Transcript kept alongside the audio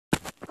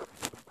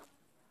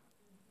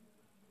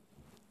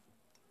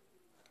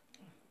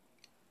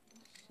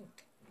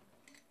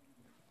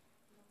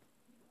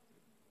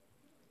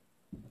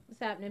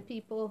happening,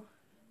 people?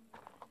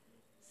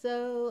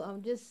 So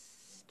I'm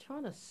just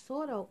trying to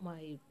sort out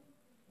my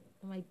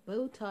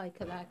bow tie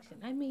collection.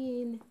 I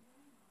mean,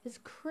 it's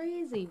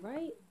crazy,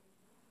 right?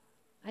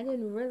 I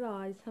didn't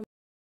realize how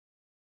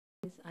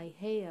many I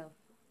have.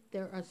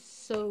 There are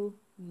so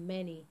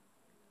many.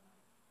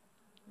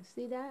 You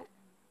see that?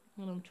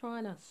 And I'm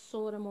trying to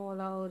sort them all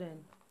out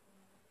and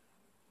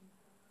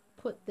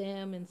put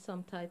them in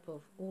some type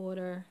of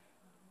order.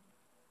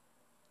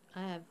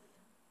 I have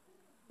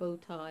bow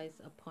ties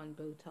upon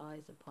bow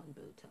ties upon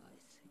bow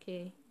ties.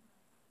 Okay?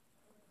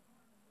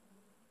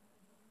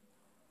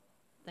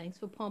 Thanks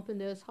for pumping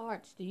those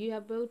hearts. Do you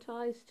have bow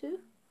ties too?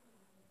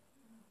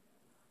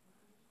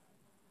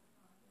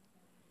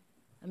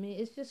 I mean,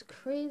 it's just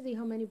crazy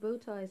how many bow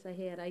ties I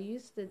had. I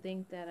used to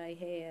think that I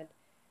had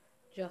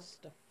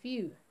just a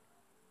few,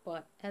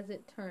 but as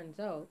it turns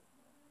out,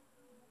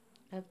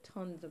 I have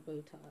tons of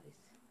bow ties.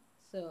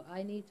 So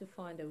I need to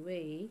find a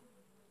way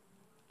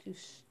to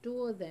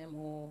store them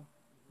all.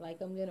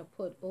 Like I'm going to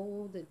put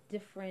all the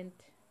different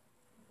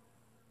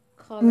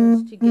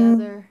colors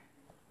together.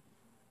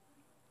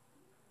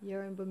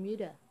 You're in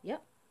Bermuda.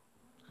 Yep,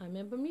 I'm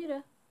in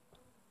Bermuda.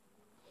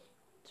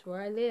 It's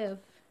where I live.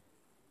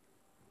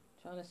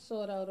 Trying to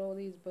sort out all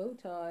these bow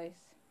ties.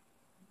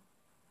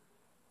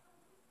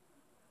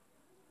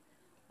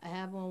 I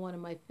have on one of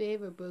my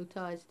favorite bow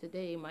ties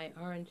today, my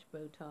orange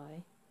bow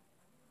tie.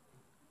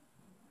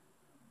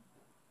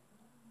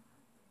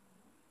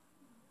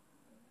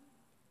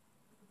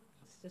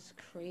 It's just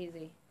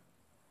crazy.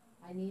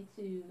 I need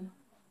to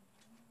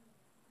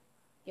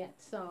get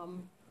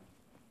some.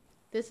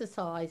 This is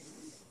how I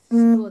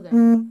store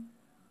them.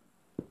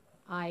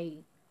 I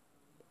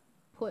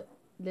put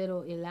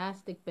little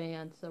elastic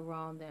bands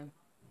around them.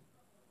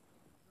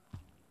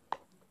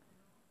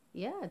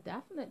 Yeah,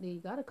 definitely.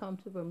 You gotta come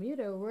to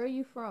Bermuda. Where are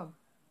you from?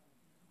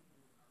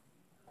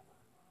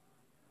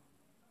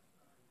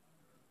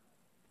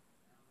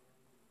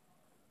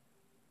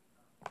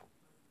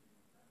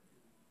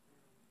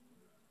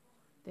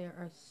 There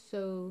are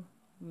so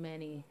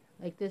many.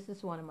 Like this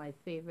is one of my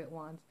favorite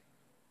ones.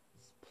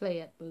 It's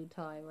play at bow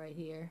tie right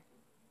here.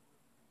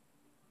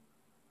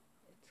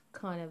 It's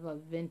kind of a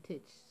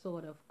vintage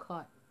sort of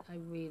cut. I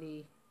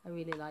really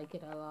like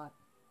it a lot.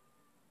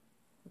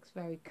 Looks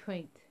very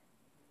quaint.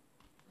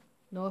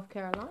 North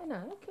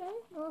Carolina. Okay,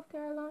 North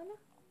Carolina.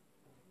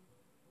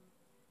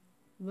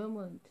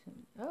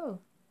 Wilmington. Oh,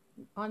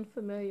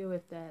 unfamiliar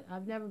with that.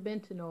 I've never been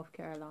to North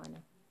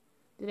Carolina.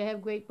 Do they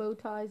have great bow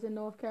ties in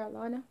North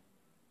Carolina?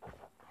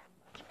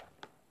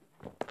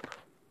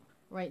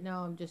 Right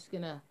now I'm just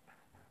gonna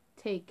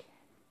take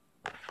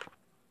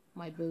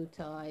my bow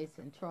ties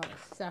and try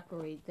to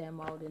separate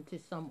them out into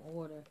some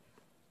order.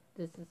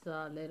 This is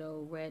a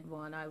little red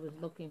one I was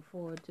looking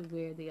forward to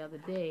wear the other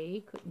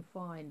day. Couldn't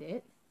find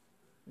it.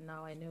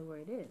 Now I know where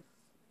it is.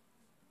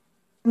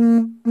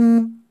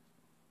 And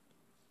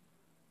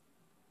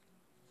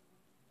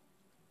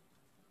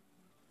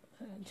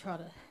try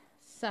to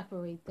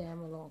separate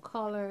them along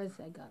colors.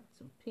 I got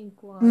some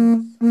pink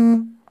ones.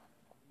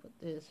 Put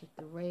this with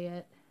the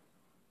red.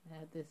 I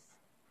had this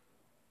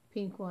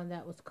pink one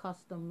that was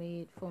custom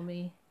made for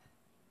me.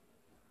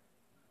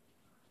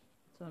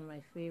 It's one of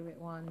my favorite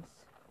ones.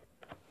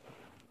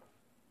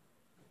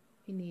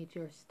 You need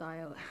your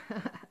style.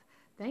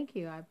 Thank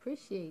you. I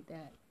appreciate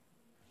that.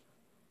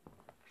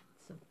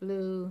 It's a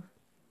blue.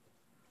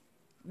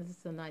 This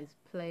is a nice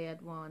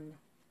plaid one.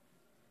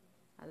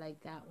 I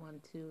like that one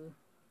too.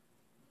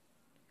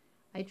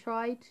 I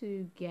try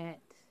to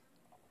get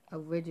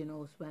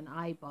originals when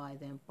I buy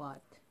them,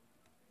 but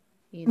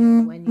you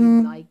know, when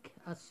you like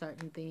a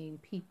certain thing,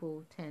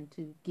 people tend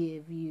to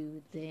give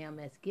you them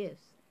as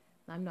gifts.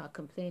 I'm not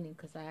complaining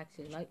because I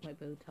actually like my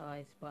bow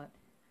ties, but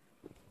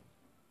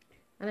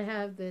and I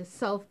have the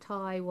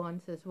self-tie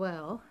ones as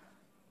well.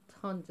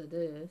 Tons of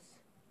those.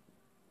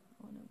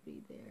 I want to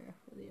be there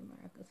for the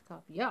America's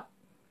Cup. Yep.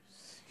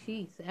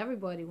 Jeez,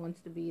 everybody wants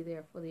to be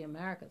there for the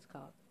America's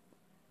Cup.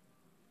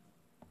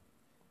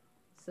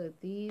 So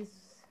these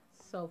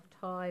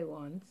self-tie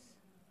ones,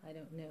 I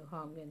don't know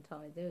how I'm going to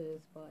tie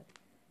those, but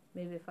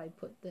maybe if I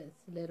put this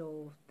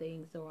little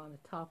things around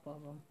the top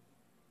of them,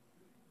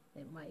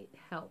 it might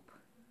help.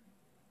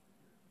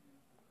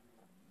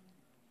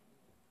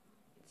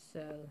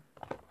 So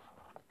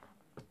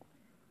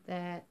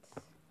that,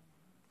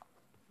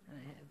 and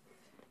I have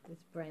this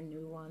brand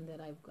new one that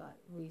I've got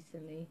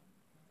recently.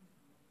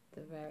 It's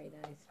a very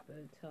nice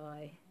bow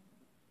tie.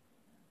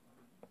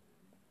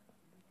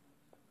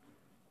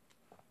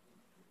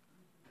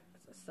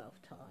 It's a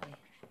self-tie.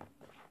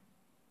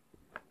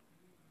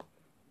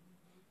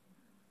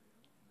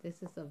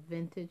 This is a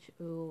vintage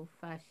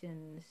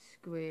old-fashioned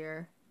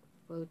square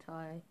bow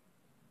tie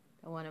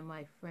that one of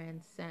my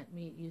friends sent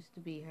me. It used to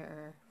be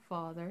her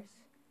father's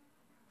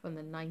from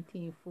the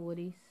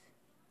 1940s.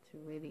 It's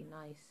really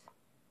nice.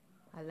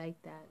 I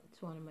like that.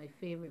 It's one of my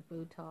favorite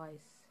bow ties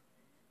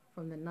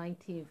from the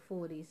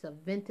 1940s, a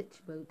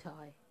vintage bow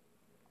tie.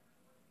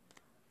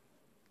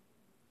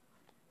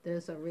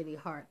 Those are really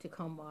hard to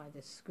come by,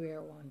 the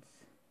square ones.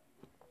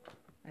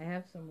 I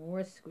have some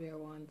more square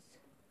ones.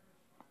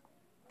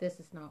 This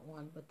is not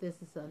one, but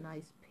this is a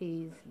nice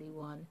paisley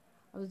one.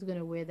 I was going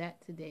to wear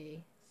that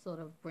today, sort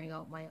of bring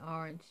out my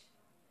orange.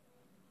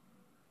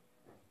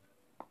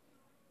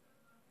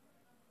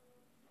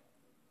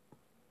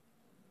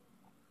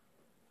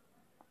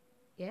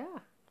 Yeah.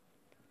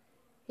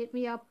 Hit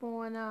me up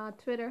on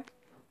Twitter.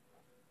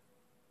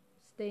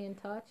 Stay in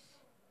touch.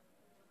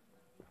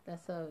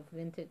 That's a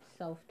vintage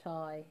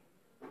self-tie.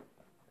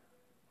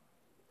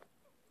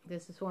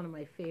 This is one of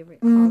my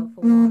favorite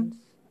colorful ones.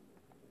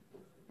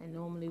 I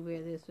normally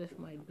wear this with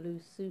my blue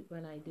suit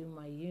when I do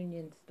my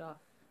union stuff.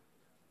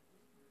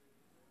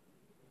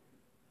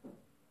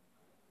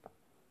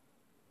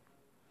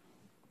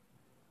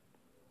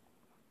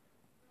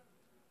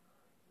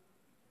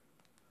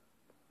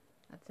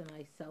 That's a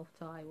nice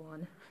self-tie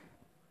one.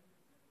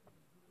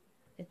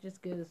 It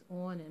just goes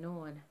on and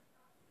on.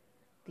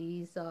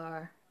 These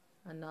are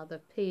another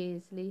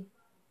paisley.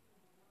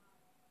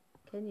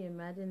 Can you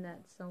imagine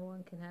that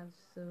someone can have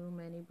so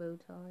many bow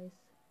ties?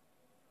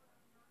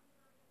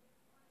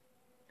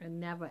 I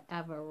never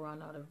ever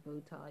run out of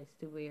bow ties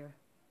to wear.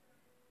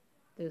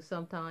 Though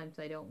sometimes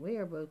I don't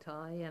wear a bow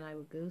tie and I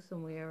would go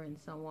somewhere and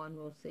someone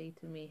will say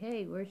to me,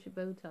 hey, where's your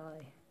bow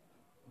tie?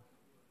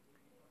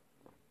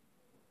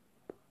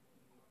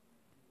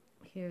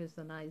 Here's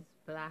a nice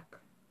black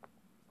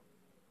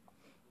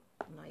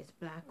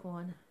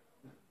one.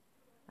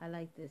 I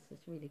like this.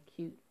 It's really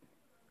cute.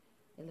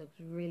 It looks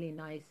really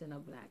nice in a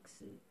black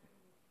suit.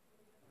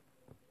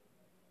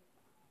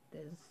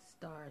 Those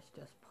stars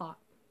just pop.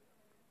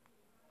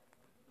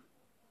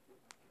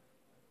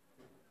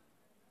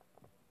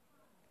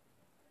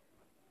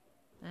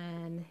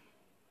 And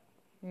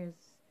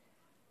here's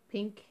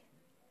pink.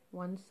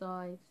 One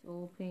side's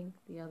all pink,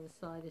 the other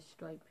side is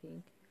striped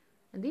pink.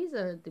 And these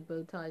are the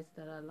bow ties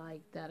that I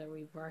like that are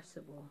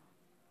reversible.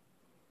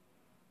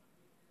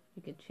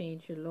 You could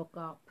change your look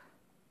up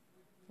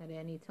at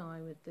any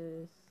time with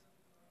this.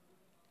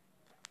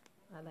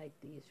 I like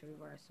these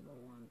reversible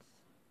ones.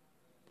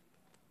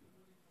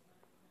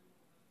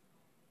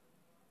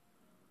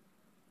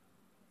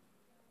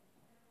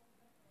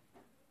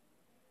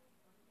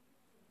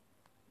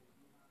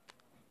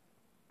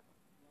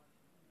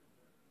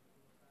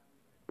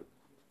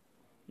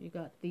 You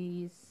got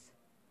these.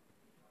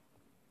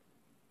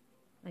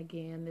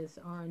 Again, this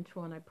orange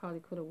one, I probably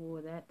could have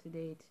wore that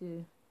today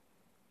too.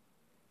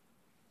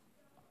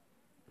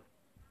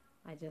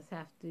 I just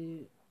have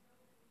to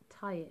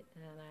tie it,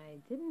 and I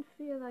didn't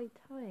feel like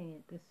tying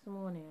it this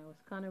morning. I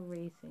was kind of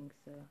racing,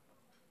 so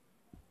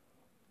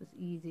it was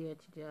easier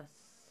to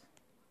just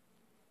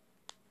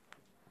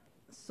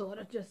sort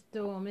of just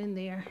throw them in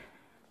there.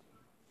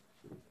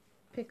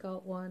 Pick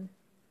out one.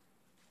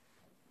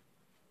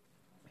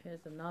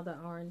 Here's another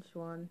orange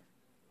one.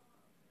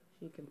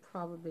 You can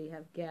probably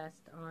have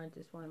guessed orange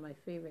is one of my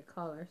favorite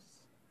colors.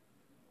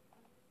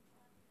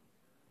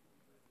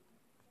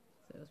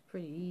 So it's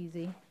pretty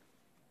easy.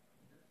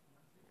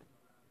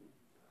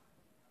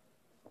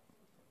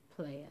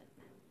 Play it.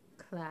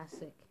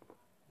 Classic.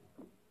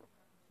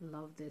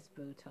 Love this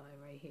bow tie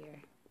right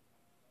here.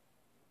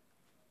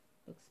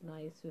 Looks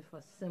nice with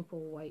a simple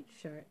white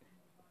shirt.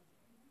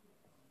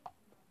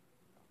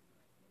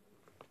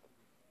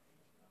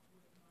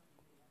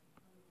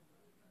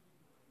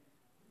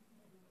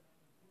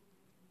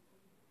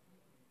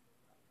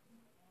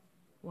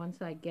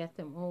 Once I get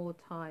them all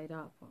tied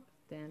up,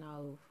 then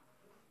I'll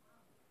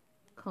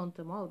count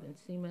them out and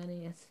see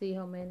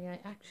how many I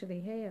actually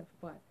have.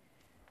 But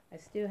I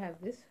still have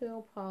this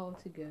whole pile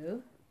to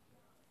go,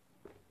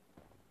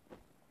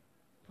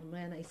 and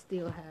then I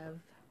still have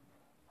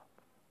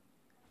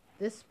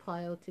this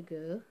pile to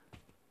go.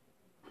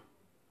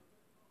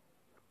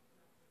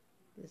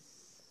 This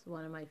is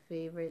one of my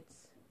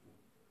favorites.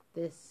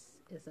 This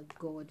is a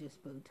gorgeous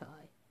bow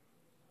tie.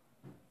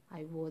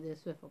 I wore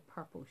this with a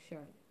purple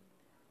shirt.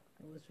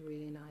 It was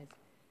really nice.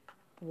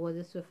 Wore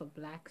this with a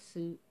black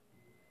suit.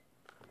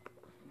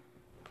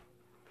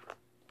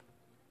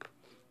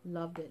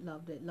 Loved it,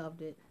 loved it,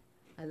 loved it.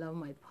 I love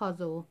my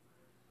puzzle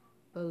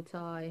bow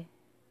tie.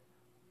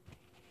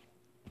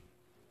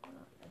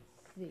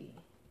 Let's see.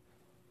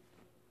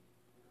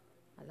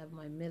 I love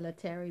my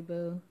military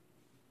bow.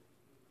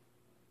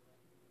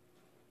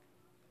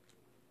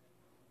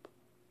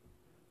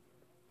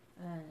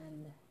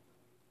 And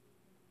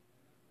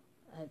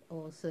I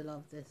also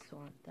love this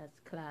one. That's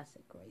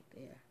classic right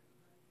there.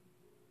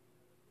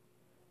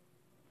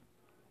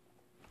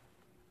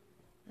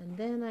 And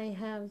then I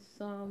have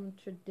some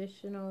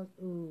traditional.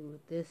 Ooh,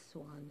 this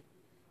one.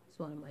 It's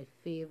one of my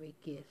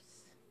favorite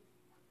gifts.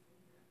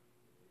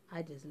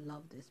 I just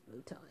love this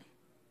bow tie.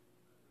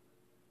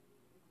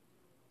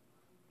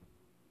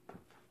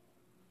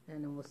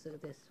 And also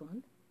this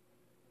one.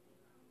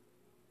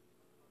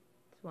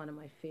 It's one of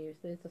my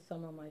favorites. These are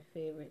some of my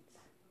favorites.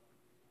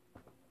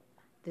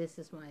 This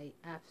is my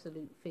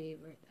absolute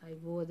favorite. I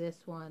wore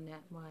this one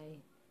at my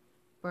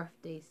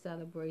birthday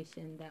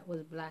celebration. That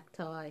was black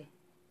tie.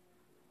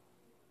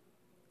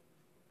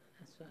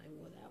 That's why I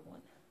wore that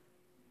one.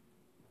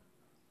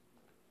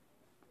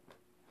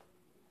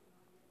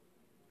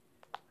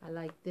 I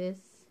like this.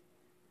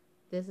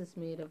 This is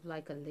made of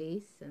like a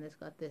lace, and it's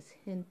got this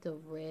hint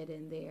of red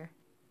in there.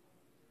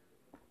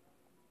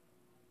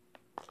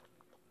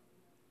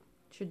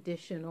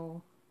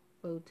 Traditional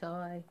bow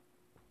tie.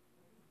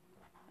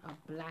 A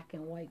black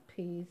and white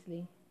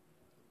paisley.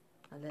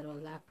 A little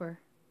lapper.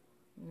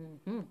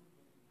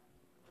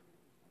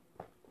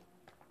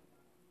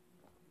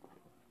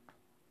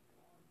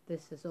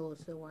 This is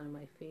also one of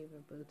my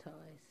favorite bow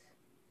ties.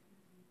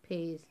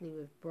 Paisley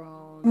with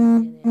brown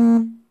in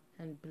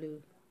it and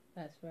blue.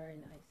 That's very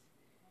nice.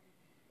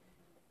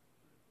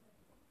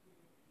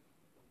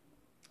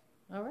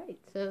 Alright,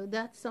 so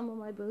that's some of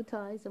my bow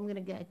ties. I'm going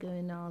to get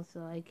going now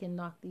so I can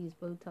knock these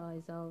bow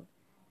ties out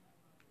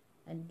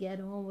and get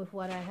on with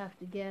what I have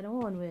to get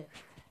on with.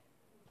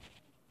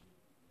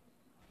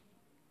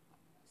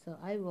 So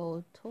I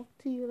will talk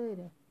to you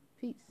later.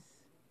 Peace.